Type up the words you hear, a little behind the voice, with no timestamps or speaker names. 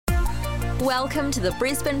Welcome to the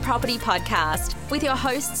Brisbane Property Podcast with your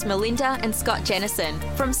hosts Melinda and Scott Jennison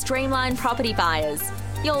from Streamline Property Buyers,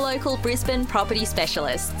 your local Brisbane property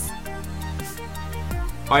specialists.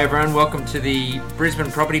 Hi everyone, welcome to the Brisbane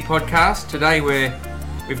Property Podcast. Today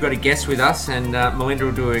we've got a guest with us and Melinda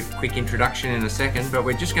will do a quick introduction in a second, but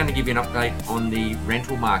we're just going to give you an update on the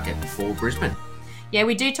rental market for Brisbane. Yeah,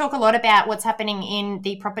 we do talk a lot about what's happening in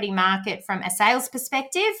the property market from a sales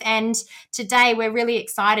perspective. And today we're really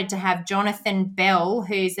excited to have Jonathan Bell,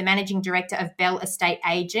 who's the Managing Director of Bell Estate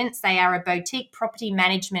Agents. They are a boutique property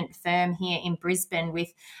management firm here in Brisbane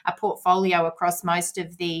with a portfolio across most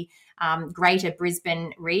of the greater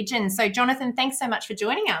Brisbane region. So, Jonathan, thanks so much for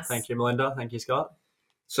joining us. Thank you, Melinda. Thank you, Scott.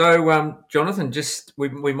 So, Jonathan,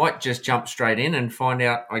 we might just jump straight in and find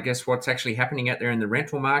out, I guess, what's actually happening out there in the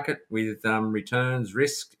rental market with returns,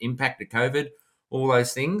 risk, impact of COVID, all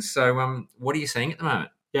those things. So, what are you seeing at the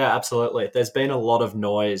moment? Yeah, absolutely. There's been a lot of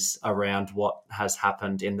noise around what has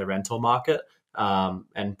happened in the rental market.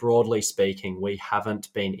 And broadly speaking, we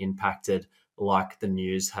haven't been impacted like the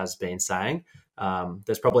news has been saying.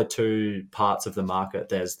 There's probably two parts of the market.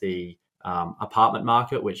 There's the apartment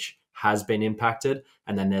market, which has been impacted,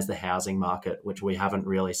 and then there's the housing market, which we haven't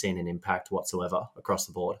really seen an impact whatsoever across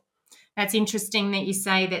the board. That's interesting that you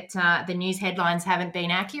say that the news headlines haven't been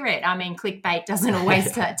accurate. I mean, clickbait doesn't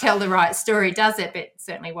always tell the right story, does it? But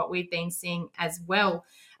certainly what we've been seeing as well.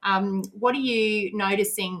 What are you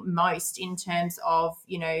noticing most in terms of,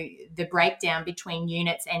 the breakdown between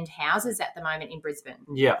units and houses at the moment in Brisbane?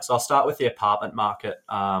 Yeah, so I'll start with the apartment market.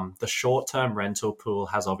 The short-term rental pool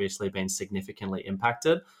has obviously been significantly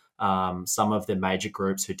impacted. Some of the major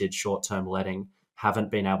groups who did short-term letting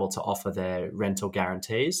haven't been able to offer their rental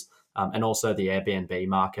guarantees. And also the Airbnb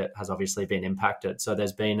market has obviously been impacted. So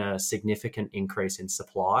there's been a significant increase in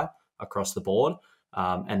supply across the board,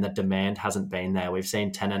 and the demand hasn't been there. We've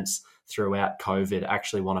seen tenants throughout COVID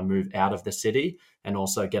actually want to move out of the city and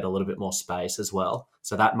also get a little bit more space as well.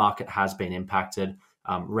 So that market has been impacted.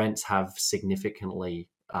 Rents have significantly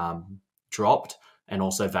dropped, and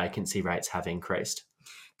also vacancy rates have increased.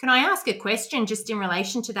 Can I ask a question just in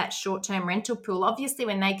relation to that short-term rental pool? Obviously,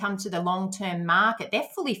 when they come to the long-term market, they're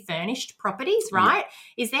fully furnished properties, right?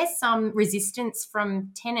 Yeah. Is there some resistance from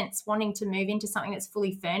tenants wanting to move into something that's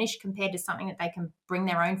fully furnished compared to something that they can bring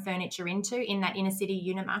their own furniture into in that inner city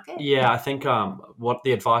unit market? Yeah, I think what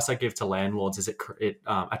the advice I give to landlords is it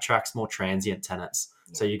attracts more transient tenants.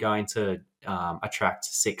 Yeah. So you're going to attract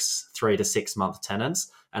 3 to 6 month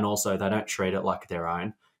tenants, and also they don't treat it like their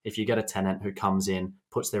own. If you get a tenant who comes in,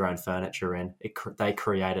 puts their own furniture in, they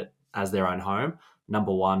create it as their own home.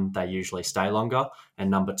 Number one, they usually stay longer. And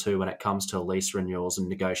number two, when it comes to lease renewals and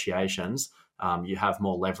negotiations, you have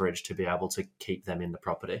more leverage to be able to keep them in the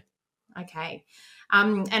property. Okay.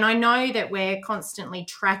 And I know that we're constantly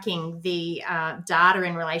tracking the data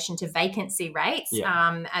in relation to vacancy rates,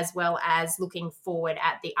 as well as looking forward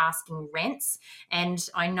at the asking rents. And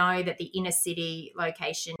I know that the inner city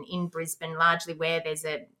location in Brisbane, largely where there's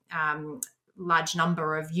a large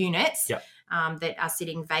number of units that are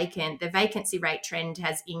sitting vacant, the vacancy rate trend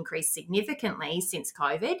has increased significantly since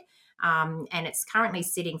COVID. And it's currently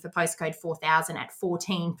sitting for postcode 4000 at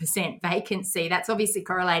 14% vacancy. That's obviously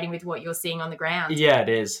correlating with what you're seeing on the ground. Yeah, it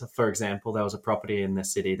is. For example, there was a property in the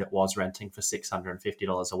city that was renting for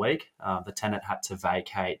 $650 a week. The tenant had to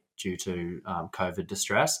vacate due to COVID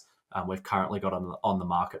distress. We've currently got on the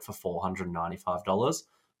market for $495,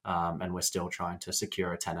 and we're still trying to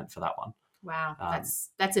secure a tenant for that one. Wow,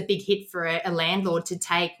 that's a big hit for a landlord to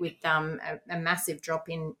take with a massive drop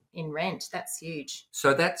in rent. That's huge.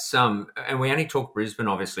 So that's and we only talk Brisbane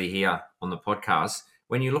obviously here on the podcast.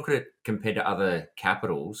 When you look at it compared to other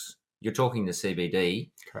capitals, you're talking the CBD.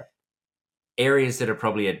 Correct. Areas that are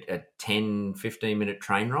probably a 10, 15-minute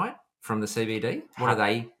train ride from the CBD. What are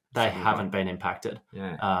they? They haven't been impacted.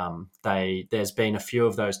 Yeah. There's been a few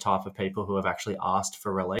of those type of people who have actually asked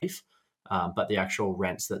for relief. But the actual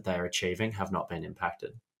rents that they're achieving have not been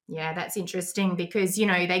impacted. Yeah, that's interesting because,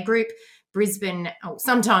 they group Brisbane,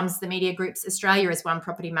 sometimes the media groups Australia as one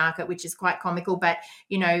property market, which is quite comical. But,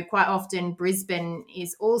 quite often Brisbane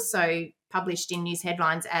is also published in news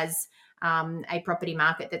headlines as a property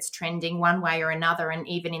market that's trending one way or another. And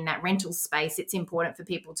even in that rental space, it's important for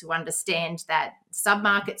people to understand that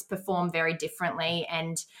submarkets perform very differently,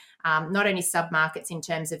 and not only submarkets in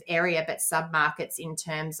terms of area, but submarkets in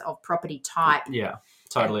terms of property type. Yeah,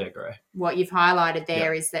 totally agree. What you've highlighted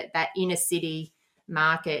there is that inner city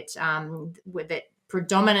market that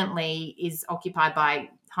predominantly is occupied by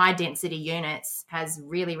high density units has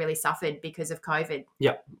really, really suffered because of COVID.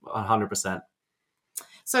 Yeah, 100%.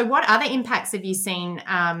 So what other impacts have you seen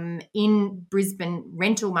in Brisbane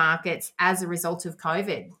rental markets as a result of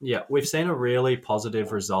COVID? Yeah, we've seen a really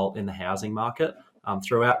positive result in the housing market.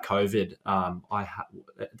 Throughout COVID,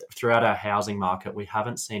 throughout our housing market, we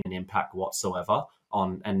haven't seen an impact whatsoever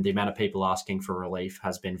and the amount of people asking for relief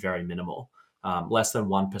has been very minimal, less than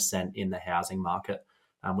 1% in the housing market.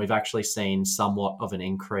 We've actually seen somewhat of an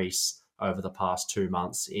increase over the past 2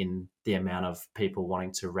 months in the amount of people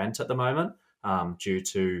wanting to rent at the moment, due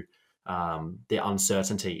to the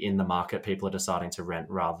uncertainty in the market. People are deciding to rent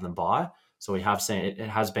rather than buy. So we have seen it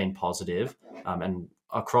has been positive, and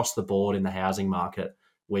across the board in the housing market,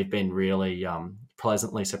 we've been really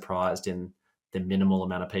pleasantly surprised in the minimal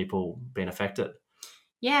amount of people being affected.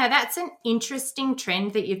 Yeah, that's an interesting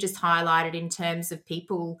trend that you've just highlighted in terms of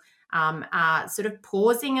people sort of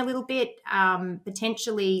pausing a little bit,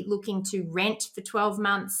 potentially looking to rent for 12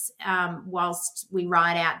 months whilst we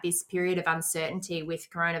ride out this period of uncertainty with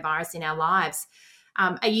coronavirus in our lives.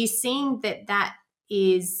 Are you seeing that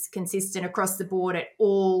is consistent across the board at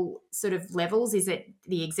all sort of levels? Is it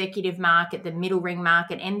the executive market, the middle ring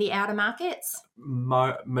market, and the outer markets?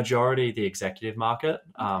 Majority the executive market,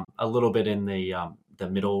 a little bit in the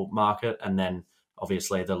middle market, and then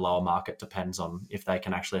obviously the lower market depends on if they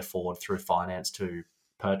can actually afford through finance to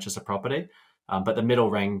purchase a property. But the middle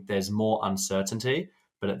ring, there's more uncertainty.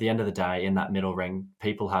 But at the end of the day, in that middle ring,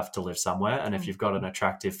 people have to live somewhere. And if you've got an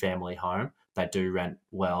attractive family home, they do rent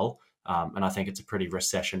well. And I think it's a pretty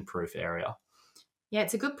recession-proof area. Yeah,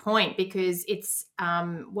 it's a good point because it's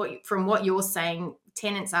from what you're saying,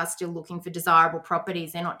 tenants are still looking for desirable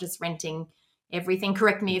properties. They're not just renting everything.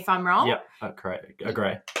 Correct me if I'm wrong. Yeah, correct.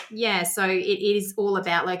 Agree. Yeah, so it is all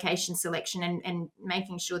about location selection and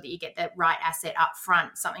making sure that you get the right asset up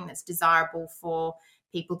front. Something that's desirable for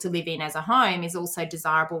people to live in as a home is also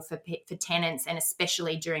desirable for tenants, and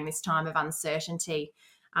especially during this time of uncertainty.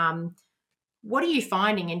 What are you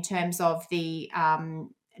finding in terms of the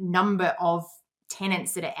number of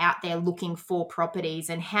tenants that are out there looking for properties,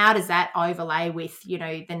 and how does that overlay with,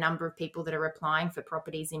 the number of people that are applying for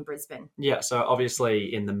properties in Brisbane? Yeah, so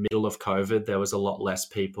obviously in the middle of COVID, there was a lot less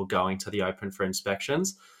people going to the open for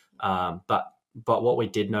inspections. But what we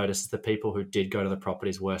did notice is the people who did go to the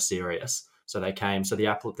properties were serious. So they came. So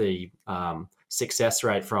the success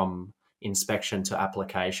rate from inspection to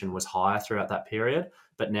application was higher throughout that period.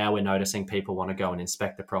 But now we're noticing people want to go and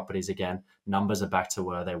inspect the properties again. Numbers are back to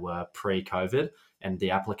where they were pre-COVID, and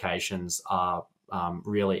the applications are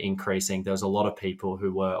really increasing. There's a lot of people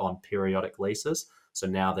who were on periodic leases. So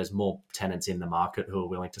now there's more tenants in the market who are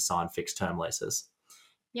willing to sign fixed term leases.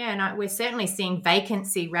 Yeah, and we're certainly seeing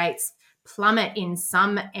vacancy rates plummet in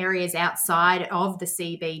some areas outside of the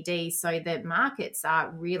CBD. So the markets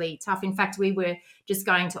are really tough. In fact, we were just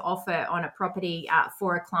going to offer on a property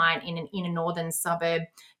for a client in a northern suburb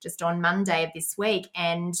just on Monday of this week,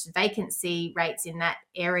 and vacancy rates in that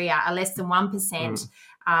area are less than 1%.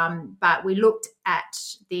 But we looked at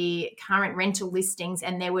the current rental listings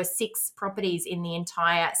and there were 6 properties in the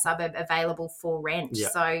entire suburb available for rent. Yeah.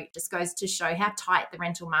 So it just goes to show how tight the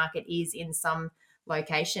rental market is in some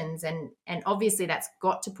locations, and obviously that's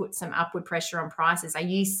got to put some upward pressure on prices. Are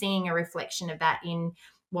you seeing a reflection of that in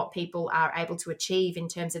what people are able to achieve in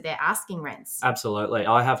terms of their asking rents? Absolutely.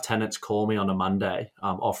 I have tenants call me on a Monday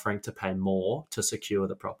offering to pay more to secure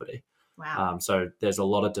the property. Wow. So there's a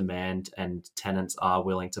lot of demand, and tenants are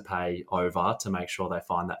willing to pay over to make sure they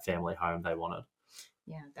find that family home they wanted.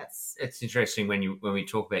 Yeah, it's interesting when we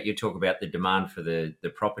talk about the demand for the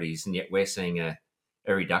properties, and yet we're seeing a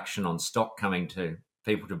reduction on stock coming to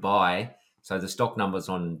people to buy. So the stock numbers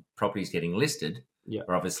on properties getting listed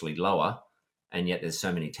are obviously lower, and yet there's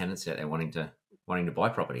so many tenants out there wanting to buy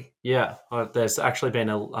property. Yeah, there's actually been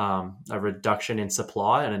a reduction in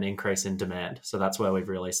supply and an increase in demand. So that's where we've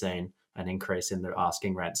really seen an increase in the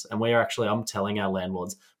asking rents. And I'm telling our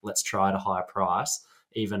landlords, let's try at a higher price,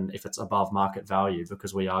 even if it's above market value,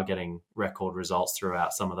 because we are getting record results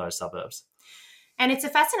throughout some of those suburbs. And it's a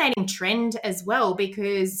fascinating trend as well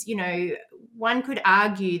because, one could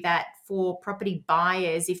argue that for property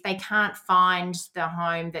buyers, if they can't find the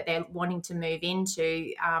home that they're wanting to move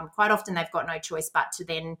into, quite often they've got no choice but to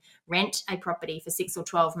then rent a property for 6 or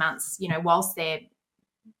 12 months, whilst they're,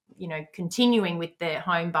 continuing with the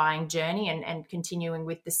home buying journey and continuing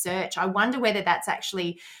with the search. I wonder whether that's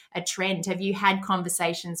actually a trend. Have you had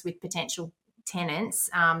conversations with potential tenants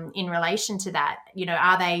in relation to that?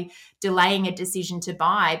 Are they delaying a decision to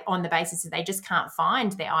buy on the basis that they just can't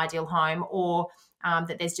find their ideal home, or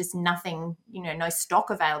that there's just nothing, no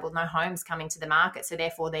stock available, no homes coming to the market, so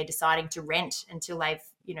therefore they're deciding to rent until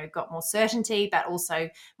they've got more certainty but also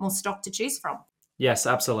more stock to choose from? Yes,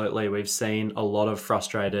 absolutely. We've seen a lot of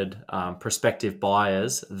frustrated prospective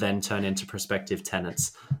buyers then turn into prospective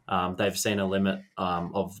tenants. They've seen a limit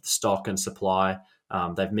of stock and supply.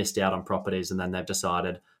 They've missed out on properties, and then they've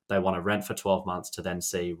decided they want to rent for 12 months to then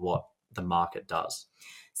see what the market does.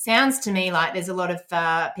 Sounds to me like there's a lot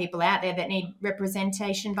of people out there that need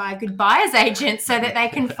representation by a good buyer's agent so that they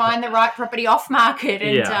can find the right property off market,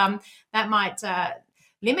 and that might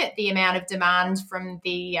limit the amount of demand from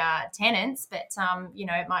the tenants, but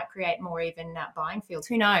it might create more even buying fields.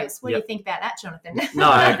 Who knows? What do you think about that, Jonathan? No,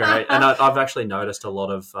 I agree, and I've actually noticed a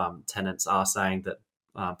lot of tenants are saying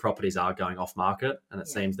that properties are going off market, and it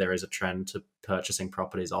seems there is a trend to purchasing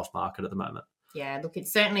properties off market at the moment. Yeah, look,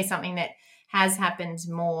 it's certainly something that has happened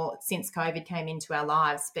more since COVID came into our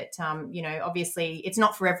lives. But, obviously it's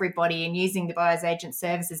not for everybody in using the buyer's agent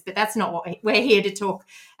services, but that's not what we're here to talk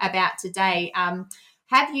about today.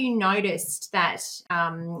 Have you noticed that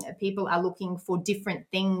people are looking for different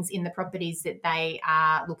things in the properties that they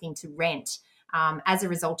are looking to rent as a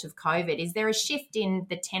result of COVID? Is there a shift in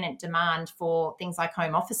the tenant demand for things like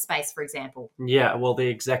home office space, for example? Yeah, well, the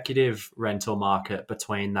executive rental market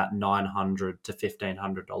between that $900 to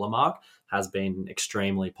 $1,500 mark has been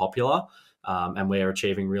extremely popular, and we're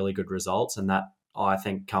achieving really good results. And that, I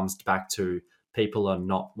think, comes back to people are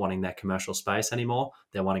not wanting their commercial space anymore.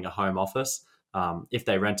 They're wanting a home office. If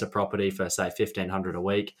they rent a property for, say, $1,500 a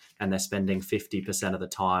week and they're spending 50% of the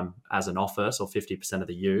time as an office or 50% of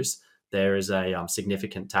the use, there is a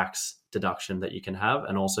significant tax deduction that you can have.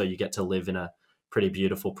 And also you get to live in a pretty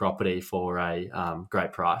beautiful property for a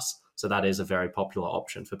great price. So that is a very popular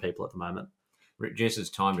option for people at the moment. Reduces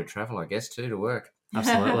time to travel, I guess, too, to work.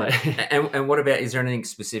 Absolutely. And what about, is there anything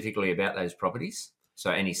specifically about those properties? So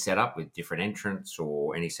any setup with different entrance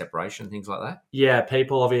or any separation, things like that? Yeah,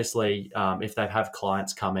 people obviously, if they have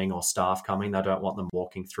clients coming or staff coming, they don't want them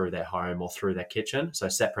walking through their home or through their kitchen. So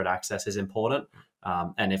separate access is important.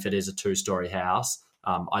 And if it is a 2-story house,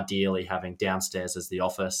 ideally having downstairs as the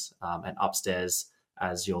office and upstairs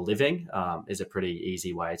as your living is a pretty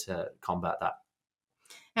easy way to combat that.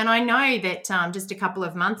 And I know that just a couple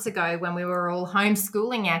of months ago when we were all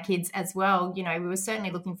homeschooling our kids as well, we were certainly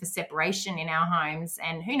looking for separation in our homes,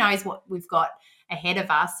 and who knows what we've got ahead of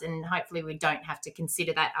us. And hopefully we don't have to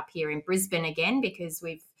consider that up here in Brisbane again, because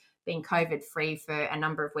we've been COVID free for a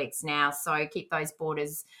number of weeks now. So keep those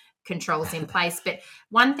borders controls in place. But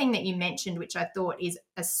one thing that you mentioned, which I thought is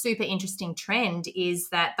a super interesting trend, is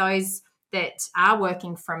that those that are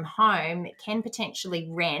working from home can potentially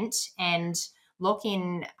rent and lock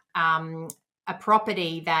in a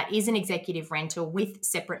property that is an executive rental with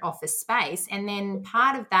separate office space. And then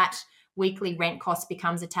part of that weekly rent cost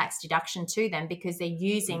becomes a tax deduction to them because they're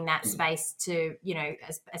using that space to,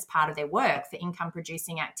 as part of their work for income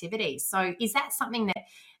producing activities. So is that something that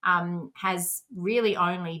has really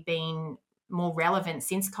only been more relevant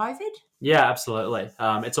since COVID? Yeah, absolutely.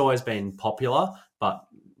 It's always been popular, but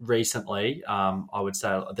recently I would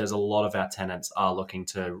say there's a lot of our tenants are looking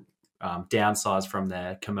to downsize from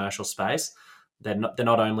their commercial space. They're not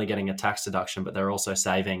only getting a tax deduction, but they're also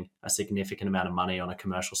saving a significant amount of money on a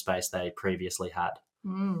commercial space they previously had.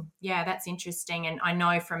 Yeah, that's interesting. And I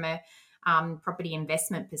know from a property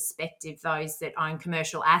investment perspective, those that own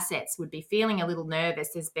commercial assets would be feeling a little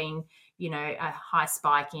nervous. There's been, a high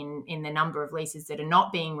spike in the number of leases that are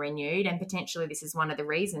not being renewed. And potentially this is one of the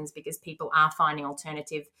reasons, because people are finding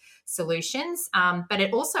alternative solutions. But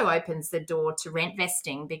it also opens the door to rent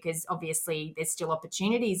vesting, because obviously there's still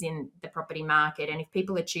opportunities in the property market. And if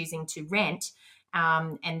people are choosing to rent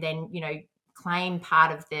and then, claim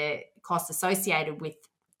part of the costs associated with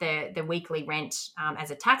the weekly rent as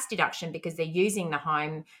a tax deduction because they're using the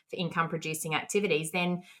home for income producing activities,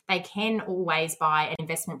 then they can always buy an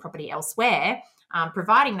investment property elsewhere,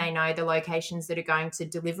 providing they know the locations that are going to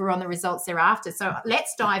deliver on the results they're after. So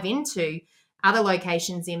let's dive into other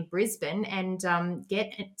locations in Brisbane and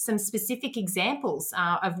get some specific examples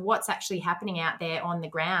of what's actually happening out there on the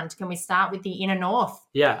ground. Can we start with the Inner North?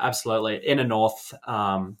 Yeah, absolutely. Inner North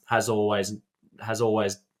has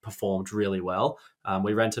always performed really well.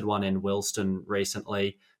 We rented one in Wilston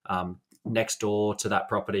recently. Next door to that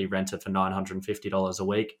property rented for $950 a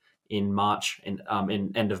week in March, in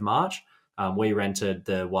end of March. We rented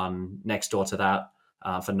the one next door to that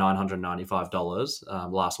for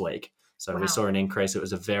 $995 last week. So We saw an increase. It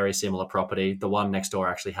was a very similar property. The one next door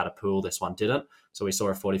actually had a pool. This one didn't. So we saw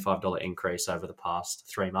a $45 increase over the past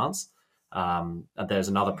 3 months. And there's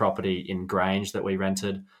another property in Grange that we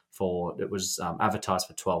rented for. It was advertised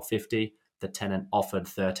for $1,250. The tenant offered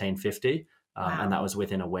 $1,350, and that was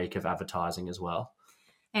within a week of advertising as well.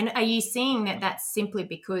 And are you seeing that that's simply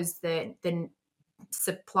because the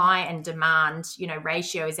supply and demand,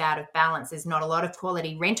 ratio is out of balance. There's not a lot of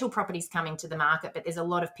quality rental properties coming to the market, but there's a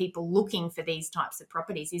lot of people looking for these types of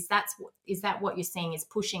properties. Is that what you're seeing is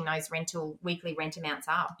pushing those weekly rent amounts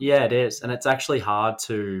up? Yeah, it is. And it's actually hard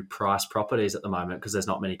to price properties at the moment because there's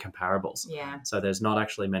not many comparables. Yeah. So there's not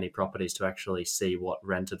actually many properties to actually see what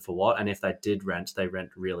rented for what. And if they did rent, they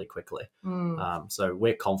rent really quickly. So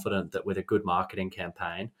we're confident that with a good marketing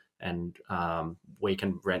campaign, and we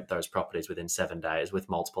can rent those properties within 7 days with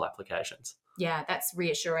multiple applications. Yeah, that's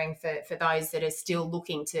reassuring for those that are still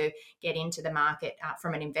looking to get into the market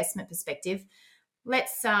from an investment perspective.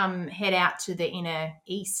 Let's head out to the inner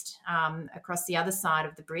east, across the other side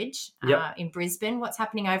of the bridge in Brisbane. What's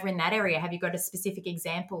happening over in that area? Have you got a specific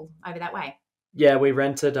example over that way? Yeah, we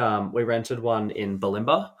rented one in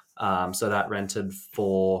Bulimba. So that rented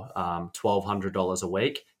for $1,200 a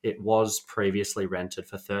week. It was previously rented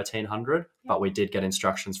for $1,300, but we did get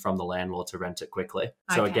instructions from the landlord to rent it quickly.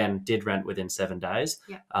 So again, did rent within 7 days,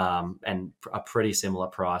 and a pretty similar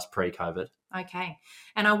price pre-COVID. Okay.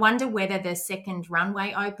 And I wonder whether the second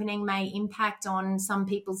runway opening may impact on some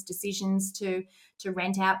people's decisions to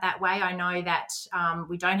rent out that way. I know that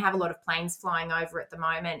we don't have a lot of planes flying over at the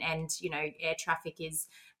moment, and,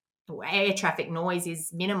 air traffic noise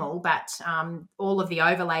is minimal, but all of the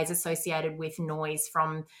overlays associated with noise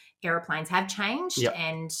from aeroplanes have changed.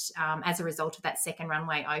 And as a result of that second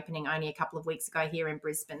runway opening only a couple of weeks ago here in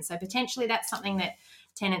Brisbane. So potentially that's something that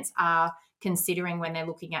tenants are considering when they're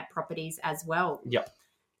looking at properties as well. Yep.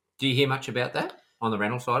 Do you hear much about that on the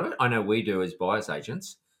rental side of it? I know we do as buyers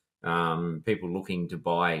agents, people looking to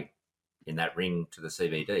buy in that ring to the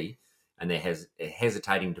CBD, and they're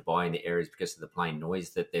hesitating to buy in the areas because of the plain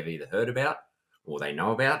noise that they've either heard about or they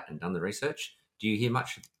know about and done the research. Do you hear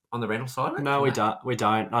much on the rental side of it? No, we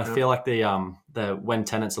don't. I feel like the when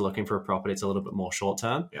tenants are looking for a property, it's a little bit more short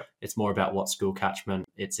term. Yep. It's more about what school catchment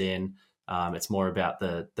it's in. It's more about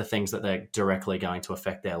the things that they're directly going to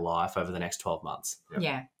affect their life over the next 12 months. Yep.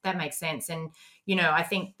 Yeah, that makes sense. And, I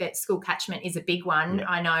think that school catchment is a big one. Yep.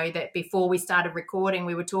 I know that before we started recording,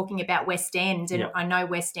 we were talking about West End, and Yep. I know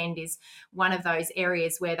West End is one of those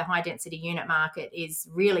areas where the high density unit market is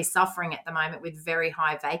really suffering at the moment with very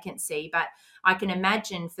high vacancy. But I can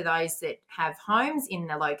imagine for those that have homes in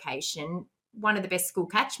the location, one of the best school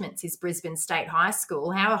catchments is Brisbane State High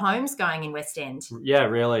School. How are homes going in West End? Yeah,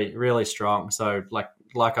 really, really strong. So like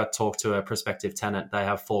I talked to a prospective tenant, they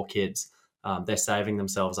have 4 kids. They're saving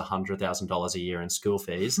themselves $100,000 a year in school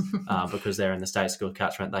fees because they're in the state school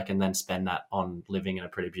catchment. They can then spend that on living in a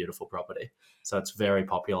pretty beautiful property. So it's very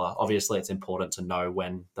popular. Obviously, it's important to know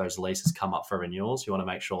when those leases come up for renewals. You want to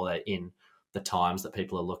make sure they're in the times that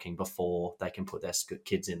people are looking before they can put their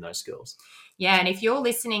kids in those schools. Yeah, and if you're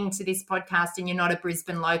listening to this podcast and you're not a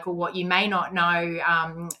Brisbane local, what you may not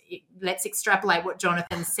know, let's extrapolate what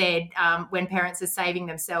Jonathan said. When parents are saving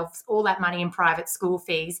themselves all that money in private school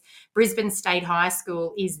fees, Brisbane State High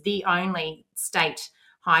School is the only state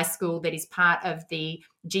high school that is part of the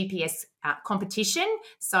GPS competition.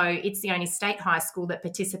 So it's the only state high school that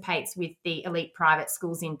participates with the elite private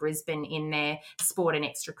schools in Brisbane in their sport and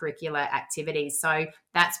extracurricular activities. So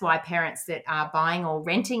that's why parents that are buying or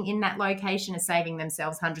renting in that location are saving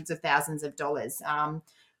themselves hundreds of thousands of dollars.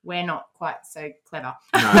 We're not quite so clever.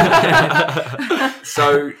 No.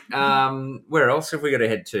 So where else have we got to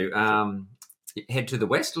head to? Head to the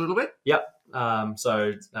west a little bit? Yep.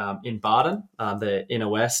 In Barton, the inner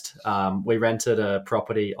west, we rented a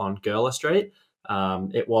property on Gurla Street.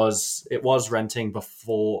 It was renting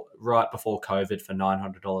right before COVID for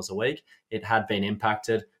 $900 a week. It had been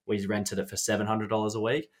impacted. We rented it for $700 a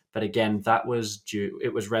week. But again, it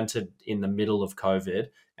was rented in the middle of COVID,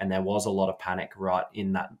 and there was a lot of panic right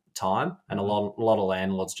in that time. And a lot of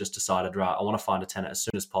landlords just decided, right, I want to find a tenant as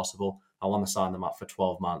soon as possible. I want to sign them up for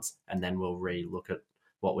 12 months, and then we'll re-look at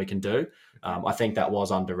what we can do. I think that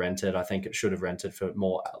was under rented. I think it should have rented for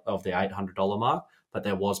more of the $800 mark, but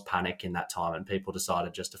there was panic in that time and people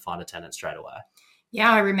decided just to find a tenant straight away.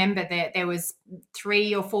 Yeah, I remember that there was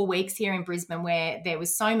 3 or 4 weeks here in Brisbane where there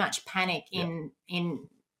was so much panic in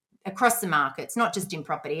across the markets, not just in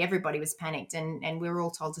property. Everybody was panicked and we were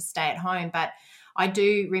all told to stay at home. But I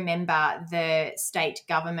do remember the state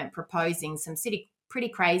government proposing some pretty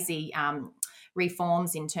crazy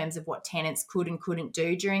reforms in terms of what tenants could and couldn't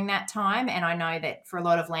do during that time. And I know that for a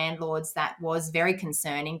lot of landlords, that was very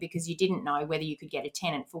concerning because you didn't know whether you could get a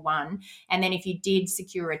tenant for one. And then if you did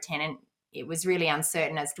secure a tenant, it was really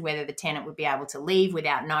uncertain as to whether the tenant would be able to leave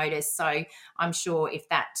without notice. So I'm sure if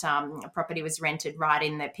that property was rented right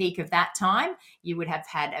in the peak of that time, you would have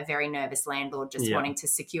had a very nervous landlord just wanting to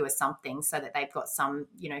secure something so that they've got some,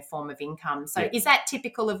 form of income. So is that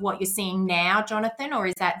typical of what you're seeing now, Jonathan, or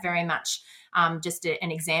is that very much just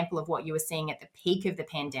an example of what you were seeing at the peak of the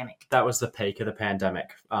pandemic? That was the peak of the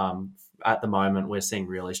pandemic. At the moment, we're seeing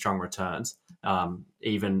really strong returns,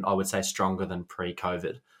 even I would say stronger than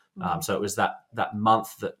pre-COVID. So it was that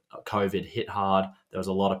month that COVID hit hard. There was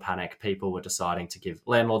a lot of panic.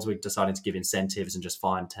 Landlords were deciding to give incentives and just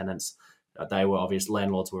find tenants.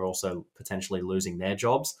 Landlords were also potentially losing their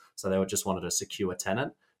jobs. So they just wanted a secure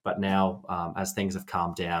tenant. But now, as things have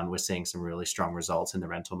calmed down, we're seeing some really strong results in the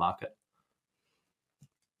rental market.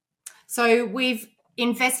 So we've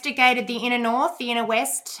investigated the inner north, the inner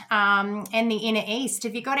west, and the inner east.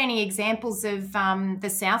 Have you got any examples of the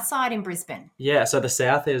south side in Brisbane? Yeah, so the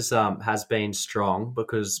south has been strong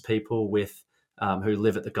because people who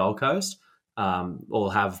live at the Gold Coast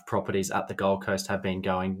or have properties at the Gold Coast have been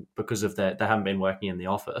going because of they haven't been working in the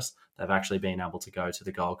office. They've actually been able to go to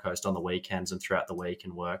the Gold Coast on the weekends and throughout the week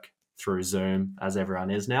and work through Zoom, as everyone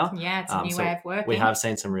is now. Yeah, it's a new way of working. We have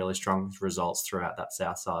seen some really strong results throughout that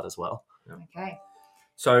south side as well. Okay.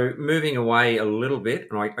 So moving away a little bit,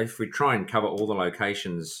 and if we try and cover all the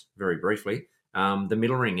locations very briefly, the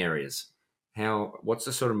middle ring areas. What's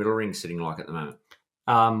the sort of middle ring sitting like at the moment?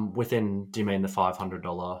 Do you mean the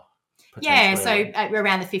 $500? Yeah, so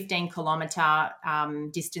around the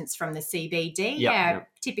 15-kilometre distance from the CBD.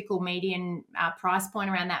 Typical median price point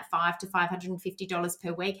around that $500 to $550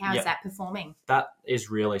 per week. How is that performing? That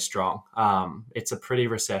is really strong. It's a pretty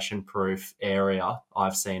recession-proof area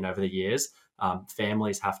I've seen over the years.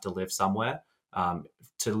 Families have to live somewhere.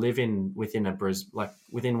 To live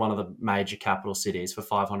within one of the major capital cities for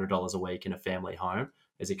 $500 a week in a family home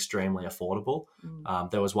is extremely affordable.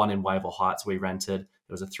 There was one in Wavell Heights we rented.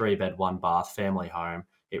 It was a 3-bed, 1-bath family home.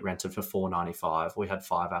 It rented for $495. We had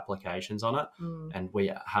 5 applications on it, and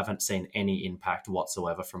we haven't seen any impact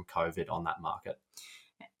whatsoever from COVID on that market.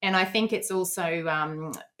 And I think it's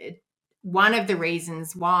also one of the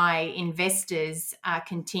reasons why investors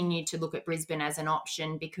continue to look at Brisbane as an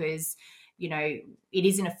option, because it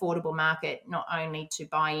is an affordable market not only to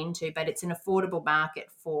buy into, but it's an affordable market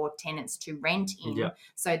for tenants to rent in. Yeah.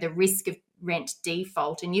 So the risk of rent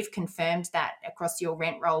default, and you've confirmed that across your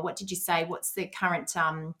rent roll. What did you say? What's the current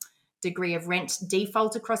degree of rent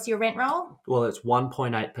default across your rent roll? Well, it's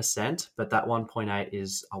 1.8%, but that 1.8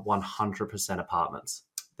 is 100% apartments.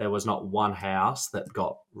 There was not one house that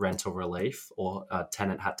got rental relief or a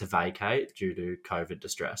tenant had to vacate due to COVID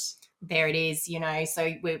distress. There it is,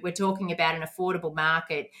 so we're talking about an affordable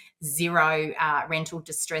market, zero rental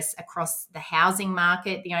distress across the housing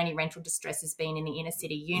market. The only rental distress has been in the inner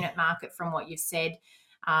city unit market from what you've said.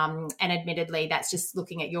 And admittedly, that's just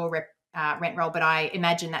looking at your rent roll, but I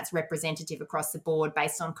imagine that's representative across the board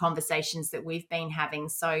based on conversations that we've been having.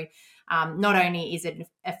 So not only is it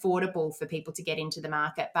affordable for people to get into the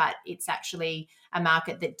market, but it's actually a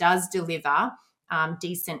market that does deliver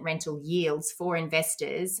decent rental yields for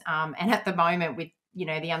investors. And at the moment, with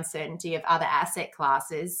the uncertainty of other asset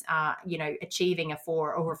classes, achieving a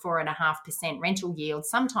 4 or 4.5% rental yield,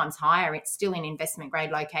 sometimes higher, it's still in investment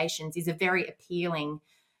grade locations, is a very appealing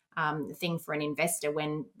thing for an investor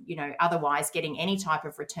when otherwise getting any type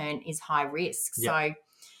of return is high risk. Yep. So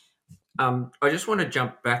I just want to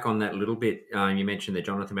jump back on that a little bit. You mentioned there,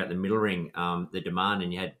 Jonathan, about the middle ring, the demand,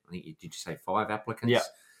 and you had, did you say 5 applicants? Yeah.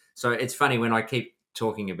 So it's funny when I keep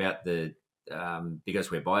talking about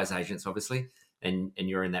because we're buyers agents, obviously, and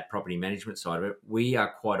you're in that property management side of it, we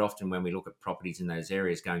are quite often, when we look at properties in those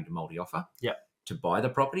areas, going to multi-offer to buy the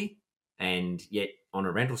property, and yet on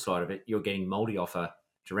a rental side of it, you're getting multi-offer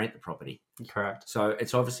to rent the property. Correct. So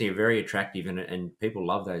it's obviously a very attractive, and people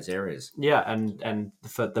love those areas. Yeah, and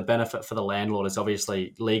for the benefit for the landlord is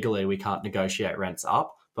obviously legally we can't negotiate rents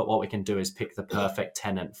up, but what we can do is pick the perfect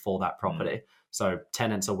tenant for that property. So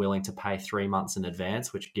tenants are willing to pay 3 months in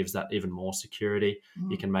advance, which gives that even more security.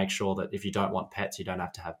 You can make sure that if you don't want pets, you don't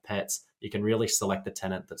have to have pets. You can really select the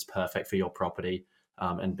tenant that's perfect for your property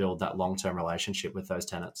and build that long-term relationship with those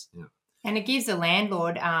tenants. Yeah. And it gives a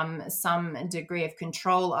landlord some degree of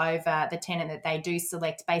control over the tenant that they do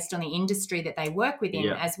select based on the industry that they work within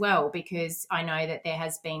as well, because I know that there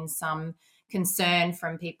has been some concern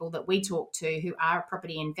from people that we talk to who are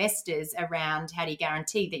property investors around how do you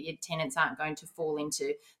guarantee that your tenants aren't going to fall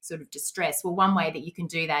into sort of distress. Well, one way that you can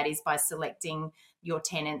do that is by selecting your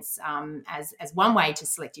tenants as one way to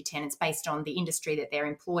select your tenants based on the industry that they're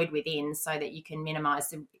employed within, so that you can minimise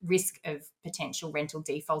the risk of potential rental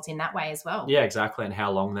default in that way as well. Yeah, exactly. And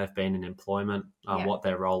how long they've been in employment, what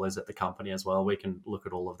their role is at the company as well. We can look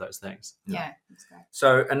at all of those things. Yeah, that's great.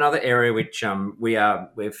 So another area which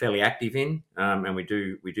we're fairly active in, and we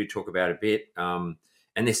do talk about a bit,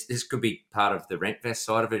 and this could be part of the RentVest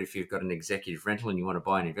side of it. If you've got an executive rental and you want to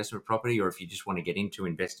buy an investment property, or if you just want to get into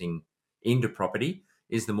investing into property,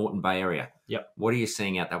 is the Moreton Bay area. Yep. What are you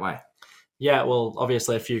seeing out that way? Yeah, well,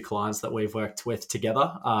 obviously a few clients that we've worked with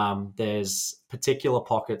together. There's particular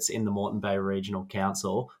pockets in the Moreton Bay Regional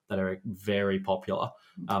Council that are very popular.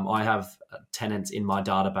 I have tenants in my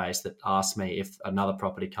database that ask me if another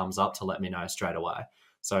property comes up to let me know straight away.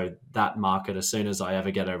 So that market, as soon as I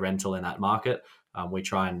ever get a rental in that market, we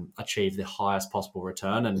try and achieve the highest possible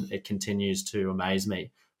return, and it continues to amaze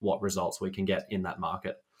me what results we can get in that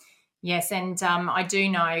market. Yes, and I do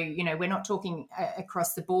know, we're not talking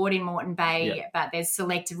across the board in Moreton Bay, but there's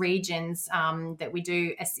select regions that we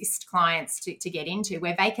do assist clients to get into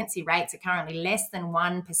where vacancy rates are currently less than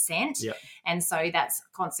 1%. Yep. And so that's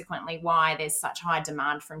consequently why there's such high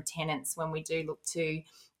demand from tenants when we do look to,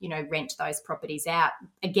 rent those properties out.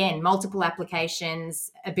 Again, multiple applications,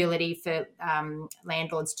 ability for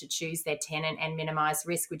landlords to choose their tenant and minimise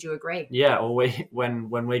risk. Would you agree? Yeah, well, when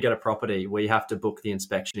we get a property, we have to book the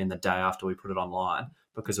inspection in the day after we put it online,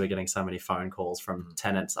 because we're getting so many phone calls from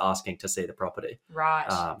tenants asking to see the property.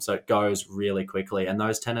 Right. So it goes really quickly, and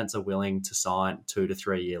those tenants are willing to sign 2 to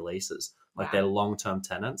 3 year leases. Like they're long-term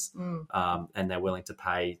tenants, and they're willing to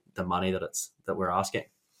pay the money that we're asking.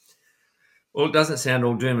 Well, it doesn't sound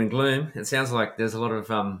all doom and gloom. It sounds like there's a lot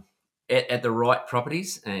of at the right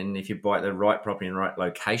properties, and if you buy the right property in the right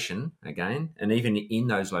location, again, and even in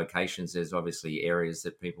those locations, there's obviously areas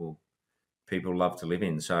that people love to live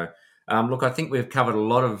in. So, look, I think we've covered a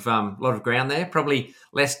lot of ground there. Probably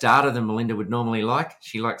less data than Melinda would normally like.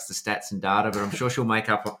 She likes the stats and data, but I'm sure she'll make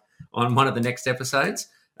up on one of the next episodes.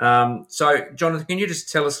 So, Jonathan, can you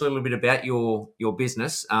just tell us a little bit about your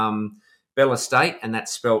business? Bell Estate, and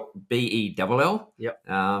that's spelt Bell. Yep.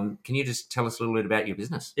 Can you just tell us a little bit about your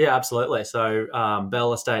business? Yeah, absolutely. So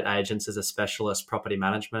Bell Estate Agents is a specialist property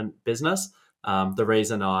management business. The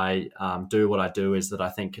reason I do what I do is that I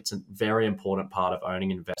think it's a very important part of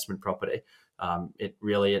owning investment property. It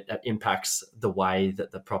really impacts the way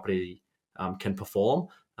that the property can perform.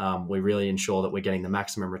 We really ensure that we're getting the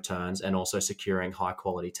maximum returns and also securing high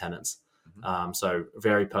quality tenants. So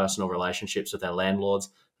very personal relationships with our landlords,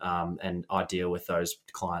 and I deal with those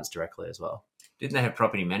clients directly as well. Didn't they have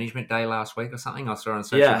Property Management Day last week or something? I saw on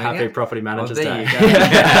social media. Happy Property Managers Day. You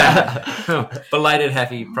go. Belated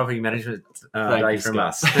Happy Property Management Day from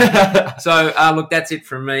us. So, look, that's it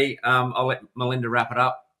from me. I'll let Melinda wrap it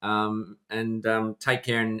up, and take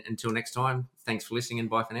care until next time. Thanks for listening, and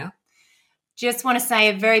bye for now. Just want to say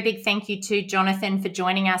a very big thank you to Jonathan for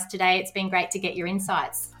joining us today. It's been great to get your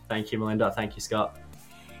insights. Thank you, Melinda. Thank you, Scott.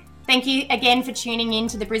 Thank you again for tuning in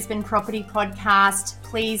to the Brisbane Property Podcast.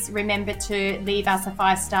 Please remember to leave us a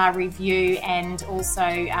 5-star review and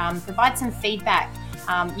also provide some feedback.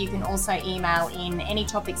 You can also email in any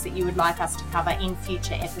topics that you would like us to cover in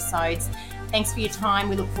future episodes. Thanks for your time.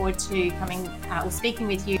 We look forward to coming or speaking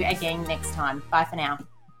with you again next time. Bye for now.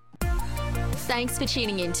 Thanks for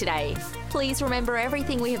tuning in today. Please remember,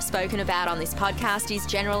 everything we have spoken about on this podcast is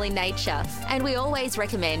general in nature, and we always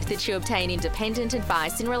recommend that you obtain independent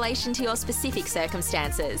advice in relation to your specific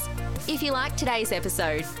circumstances. If you liked today's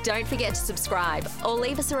episode, don't forget to subscribe or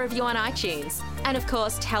leave us a review on iTunes. And of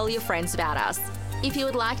course, tell your friends about us. If you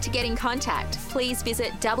would like to get in contact, please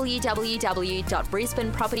visit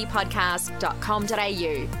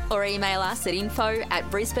www.brisbanepropertypodcast.com.au or email us at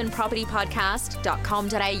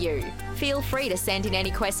info@brisbanepropertypodcast.com.au. Feel free to send in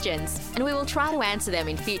any questions, and we will try to answer them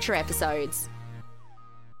in future episodes.